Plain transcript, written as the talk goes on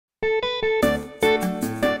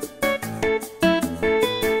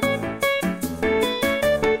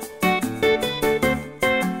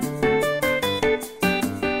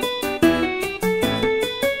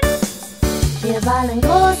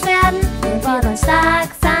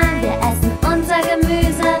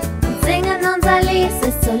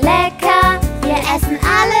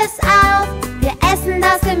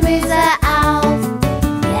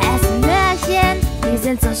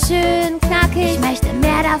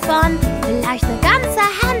davon, vielleicht eine ganze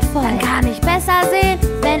Handvoll. Dann kann ich besser sehen,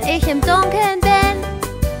 wenn ich im Dunkeln bin.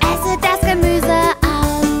 Esse das Gemüse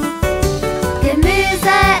auf.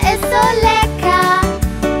 Gemüse ist so lecker,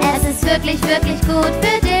 es ist wirklich, wirklich gut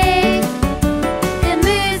für dich.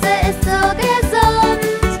 Gemüse ist so gesund,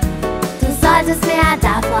 du solltest mehr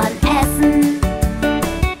davon essen.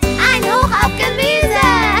 Ein Hoch auf Gemüse!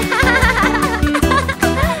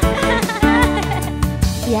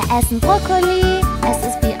 Wir essen Brokkoli, es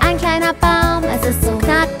ist wie ein kleiner Baum. Es ist so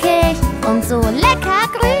knackig und so lecker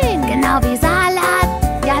grün. Genau wie Salat,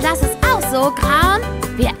 ja das ist auch so braun.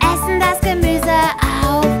 Wir essen das Gemüse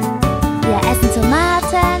auf. Wir essen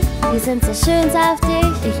Tomaten, die sind so schön saftig.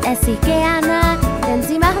 Ich esse sie gerne, denn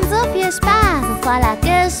sie machen so viel Spaß. So voller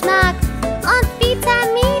Geschmack und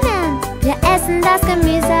Vitaminen. Wir essen das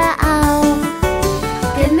Gemüse auf.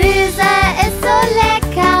 Gemüse ist so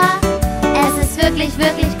lecker, es ist wirklich,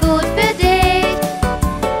 wirklich gut für dich.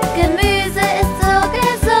 Gemüse ist so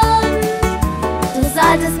gesund, du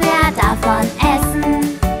solltest mehr davon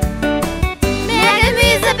essen. Mehr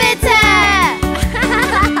Gemüse bitte!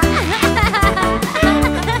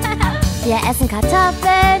 Wir essen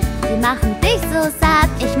Kartoffeln, die machen dich so satt.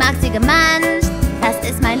 Ich mag sie gemanscht, das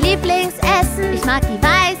ist mein Lieblingsessen. Ich mag die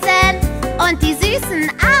weißen und die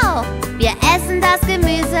süßen auch. Wir essen das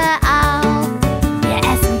Gemüse auch. Wir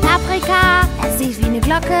essen Paprika, es sieht wie eine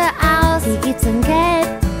Glocke aus. Die gibt's in Gelb,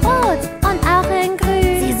 Rot und auch in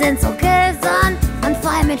Grün. Sie sind so gesund und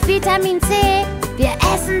voll mit Vitamin C. Wir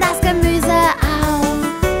essen das Gemüse auch.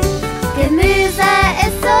 Gemüse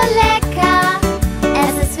ist so lecker,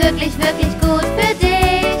 es ist wirklich, wirklich gut für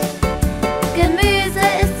dich. Gemüse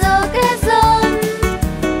ist so gesund,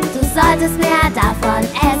 du solltest mehr davon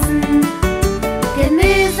essen.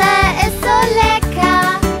 Gemüse ist so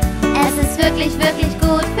lecker, es ist wirklich, wirklich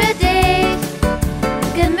gut für dich.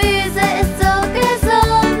 Gemüse ist so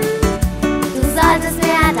gesund, du solltest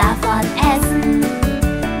mehr davon essen.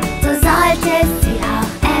 Du solltest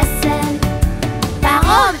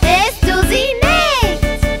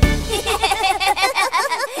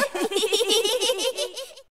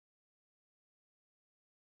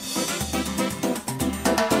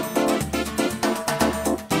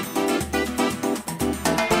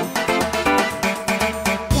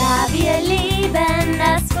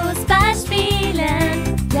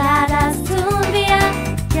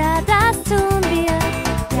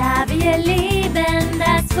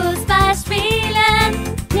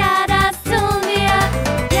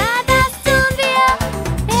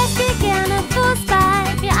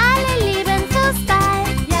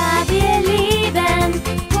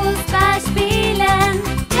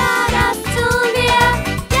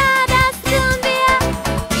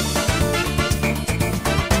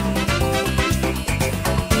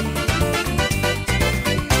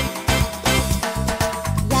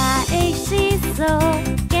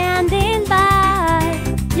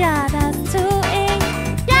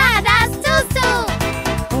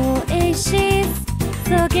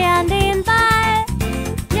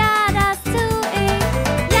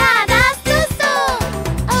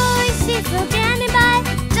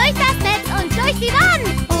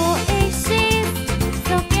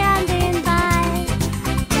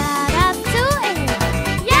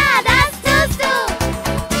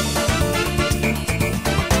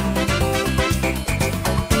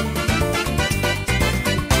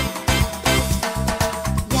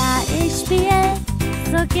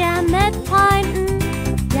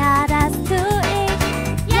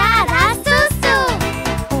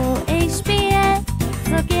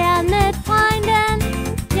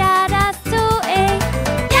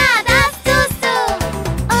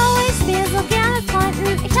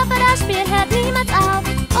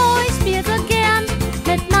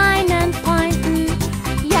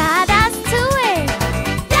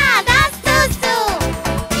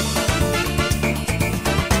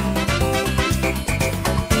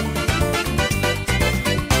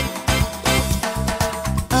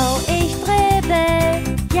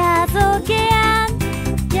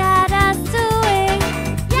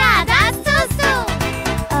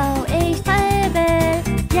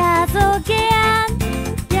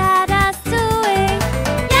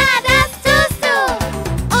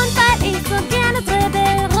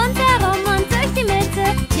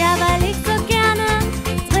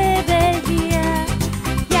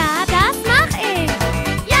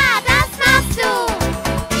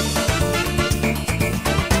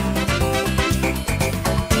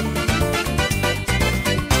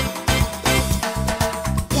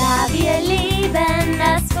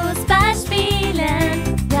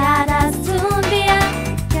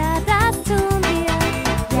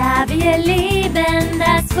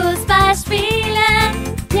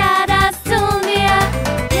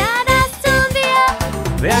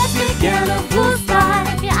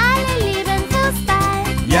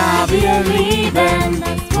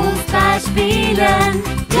morgen.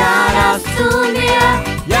 Ja, das tun wir.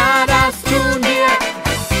 Ja, das tun wir.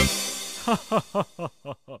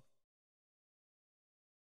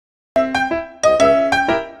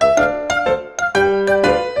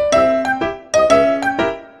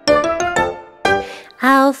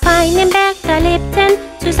 Auf einem Berg, da lebten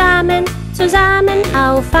zusammen,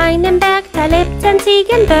 auf einem Berg, da lebten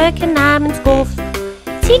Ziegenböcke namens Ruf.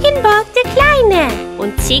 Ziegenbock der Kleine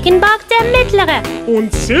und Ziegenbock der Mittlere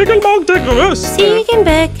und Ziegenbock der Größte.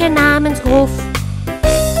 Ziegenböcke namens Ruf.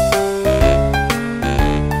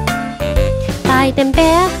 Bei dem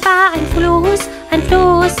Berg war ein Fluss, ein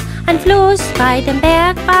Fluss, ein Fluss. Bei dem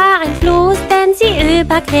Berg war ein Fluss, den sie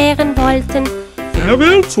überqueren wollten. Wer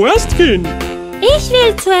will zuerst gehen? Ich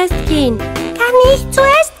will zuerst gehen. Kann ich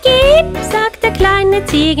zuerst gehen? Sagt der kleine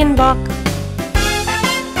Ziegenbock.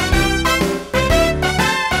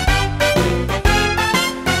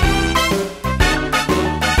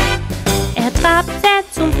 Er trabte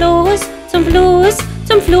zum Fluss, zum Fluss,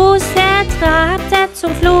 zum Fluss. Er trabte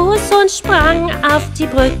zum Fluss und sprang auf die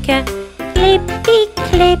Brücke. Klippi,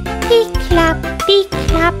 klippi, klappi,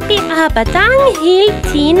 klappi. Aber dann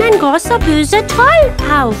hielt ihn ein großer böser Troll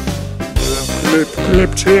auf. Klipp,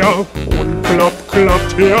 klippt her und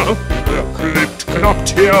klappt her. Er klippt,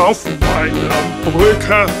 klappt her auf meiner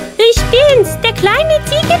Brücke. Ich bin's, der kleine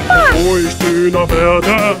Ziegenbock. Wo ich dünner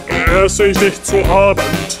werde, esse ich dich zu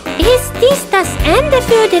Abend. Ist dies das Ende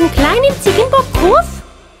für den kleinen Ziegenbock-Ruf?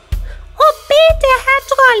 Oh bitte, Herr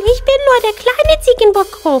Troll, ich bin nur der kleine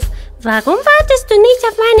Ziegenbock-Ruf. Warum wartest du nicht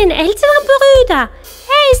auf meinen älteren Bruder?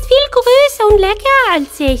 Er ist viel größer und leckerer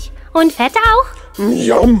als ich. Und fetter auch.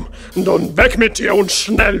 Jam, dann weg mit dir und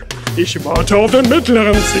schnell. Ich warte auf den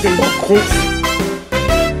mittleren Ziegenbock-Ruf.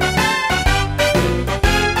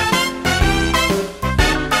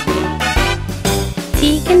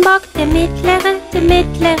 Ziegenbock, der Mittlere, der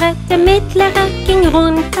Mittlere, der Mittlere ging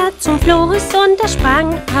runter zum Fluss und er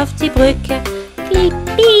sprang auf die Brücke.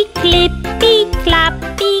 Klippi, klippi,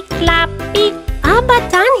 klappi, klappi. Aber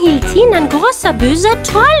dann hielt ihn ein großer böser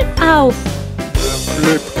Troll auf.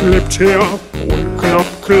 Klipp, klippt her und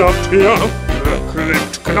klappt her. Er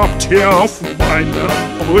klippt, klappt her auf meiner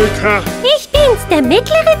Brücke. Ich bin's, der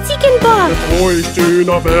mittlere Ziegenbock. Wo ich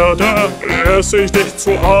dünner werde, esse ich dich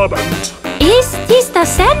zu Abend. Ist dies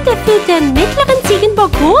das Ende für den mittleren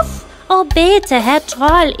Ziegenbock-Ruf? Oh bitte, Herr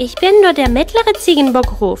Troll, ich bin nur der mittlere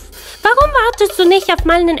Ziegenbock-Ruf. Warum wartest du nicht auf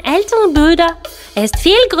meinen älteren Bruder? Er ist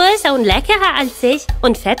viel größer und leckerer als ich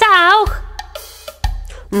und fetter auch.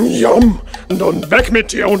 Jam, dann weg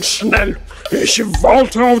mit dir und schnell. Ich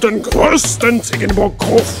warte auf den größten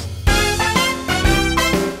Ziegenbock-Ruf.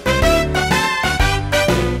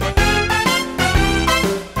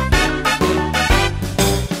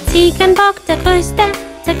 Ziegenbock, der Größte,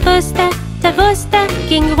 der Größte, der Größte,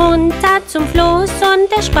 ging runter zum Fluss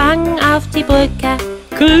und er sprang auf die Brücke.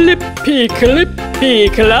 Klippi, klippi,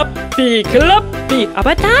 klappi, klappi.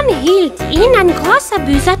 Aber dann hielt ihn ein großer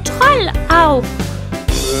böser Troll auf.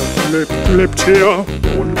 Er klippt her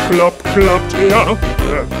und klappt her.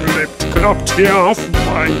 Er klappt her auf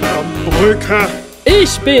meiner Brücke.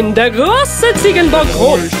 Ich bin der große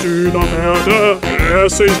Ziegenbock-Ruf. Wo ich dünner werde,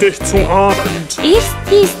 esse ich dich zu Abend. Ist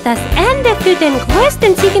dies das Ende für den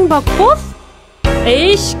größten Ziegenbock-Ruf?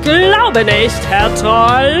 Ich glaube nicht, Herr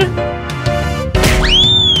Troll.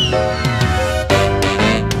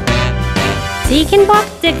 Ziegenbock,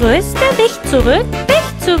 der Größte, wich zurück,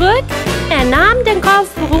 wich zurück. Er nahm den Kopf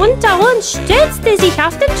runter und stützte sich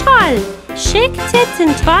auf den Troll. Schickte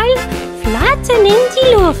den Troll flattern in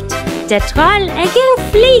die Luft. Der Troll, er ging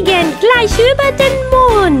fliegend gleich über den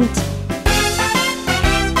Mond.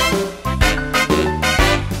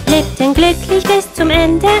 Lebten glücklich bis zum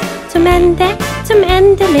Ende, zum Ende, zum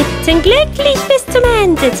Ende. Lebten glücklich bis zum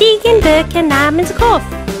Ende. Ziegenböcke namens Ruf.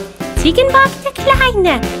 Ziegenbock der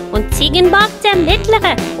Kleine und Ziegenbock der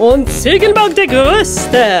Mittlere und Ziegenbock der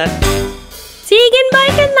Größte.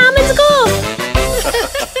 Ziegenböcke namens Ruf.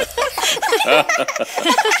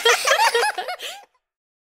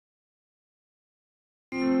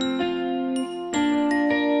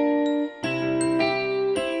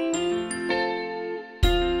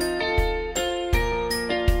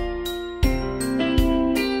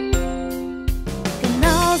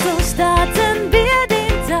 Genauso starten wir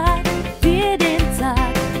den Tag, wir den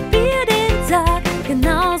Tag, wir den Tag.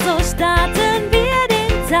 Genauso starten wir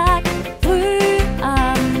den Tag, früh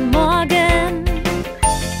am Morgen.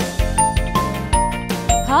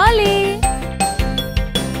 Holly,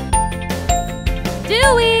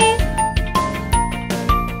 Dewey,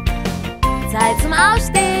 Zeit zum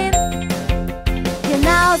Aufstehen.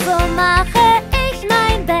 Genauso mache ich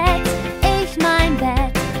mein Bett, ich mein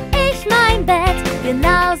Bett, ich mein Bett.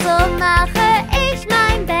 genauso mache ich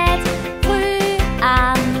mein Bett früh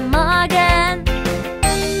am Morgen.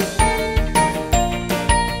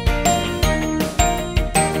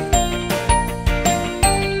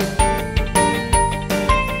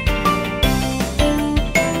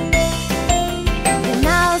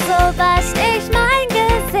 Genauso wasch ich mein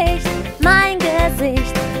Gesicht, mein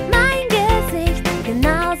Gesicht, mein Gesicht.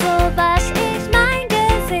 Genauso wasch ich mein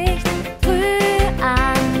Gesicht früh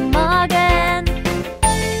am Morgen.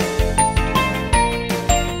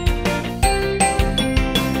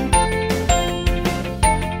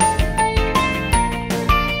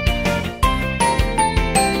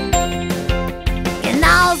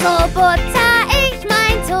 Genauso butter ich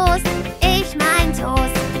mein Toast, ich mein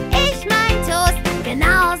Toast, ich mein Toast.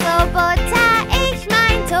 Genauso butter ich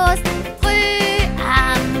mein Toast früh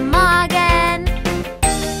am Morgen.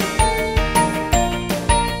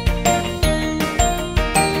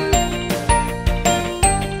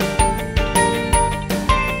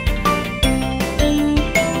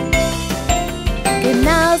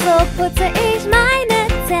 Genauso putze ich meine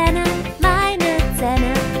Zähne, meine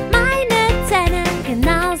Zähne, meine Zähne.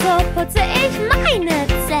 Genauso putze ich meine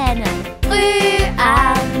Zähne früh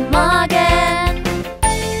am Morgen.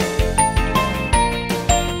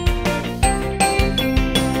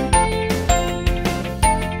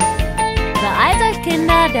 Beeilt euch,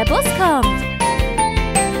 Kinder, der Bus kommt.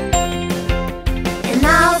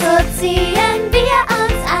 Genauso ziehen wir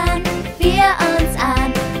uns an, wir uns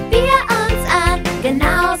an, wir uns an.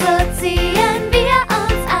 Genauso ziehen wir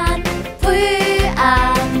uns an, früh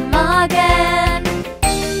am Morgen.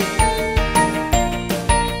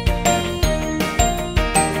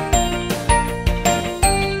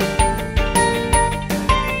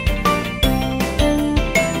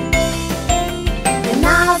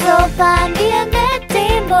 Genauso fahren wir mit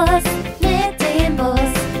dem Bus, mit dem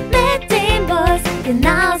Bus, mit dem Bus.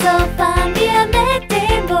 Genauso fahren wir mit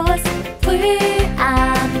dem Bus früh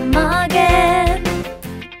am Morgen.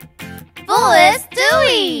 Wo ist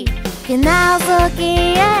Dewey? Genauso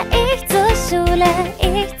gehe ich zur Schule,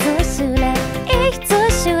 ich zur Schule, ich zur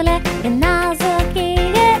Schule. Genauso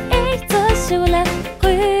gehe ich zur Schule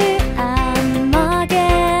früh am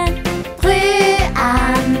Morgen, früh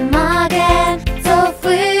am Morgen, so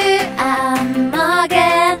früh am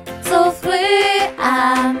Morgen, so früh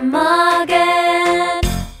am Morgen.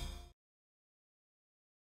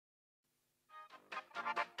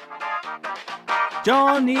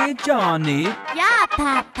 Johnny, Johnny, Ja,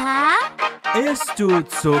 Papa? isst du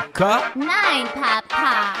Zucker? Nein,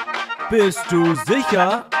 Papa. Bist du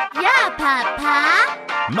sicher? Ja, Papa.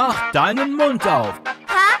 Mach deinen Mund auf.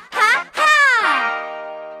 Ha, ha, ha.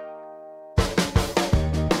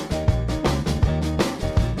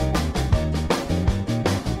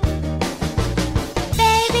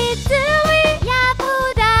 Baby Dewey, ja,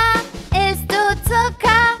 Bruder. Isst du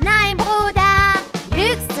Zucker? Nein, Bruder.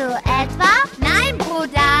 Lügst du etwa? Nein,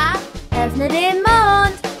 Bruder. Öffne den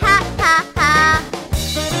Mund. Ha, ha, ha.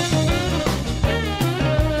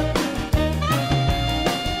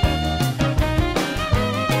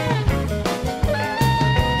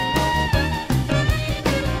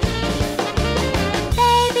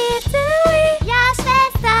 Baby Dewey, ja,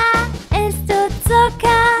 Schwester. Isst du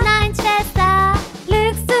Zucker? Nein, Schwester.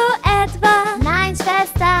 Lügst du etwa? Nein,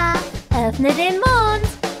 Schwester. Öffne den Mund.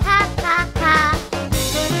 Ha, ha, ha.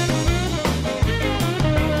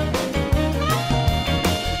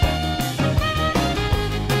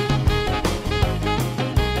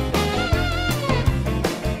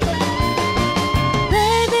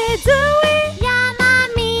 Baby Dewey, ja,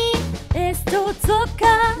 Mami. Isst du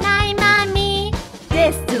Zucker? Nein, Mami.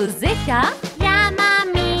 Bist du sicher? Ja,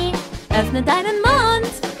 Mami. Öffne deinen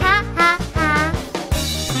Mund. Ha, ha, ha.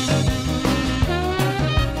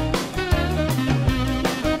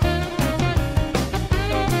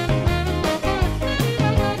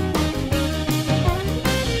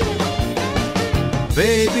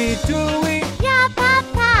 Baby Dewey, Ja,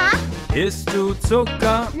 Papa. isst du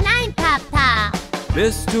Zucker? Nein, Papa.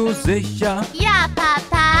 Bist du sicher? Ja,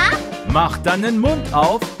 Papa. Mach deinen Mund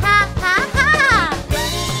auf. Ha, ha, ha.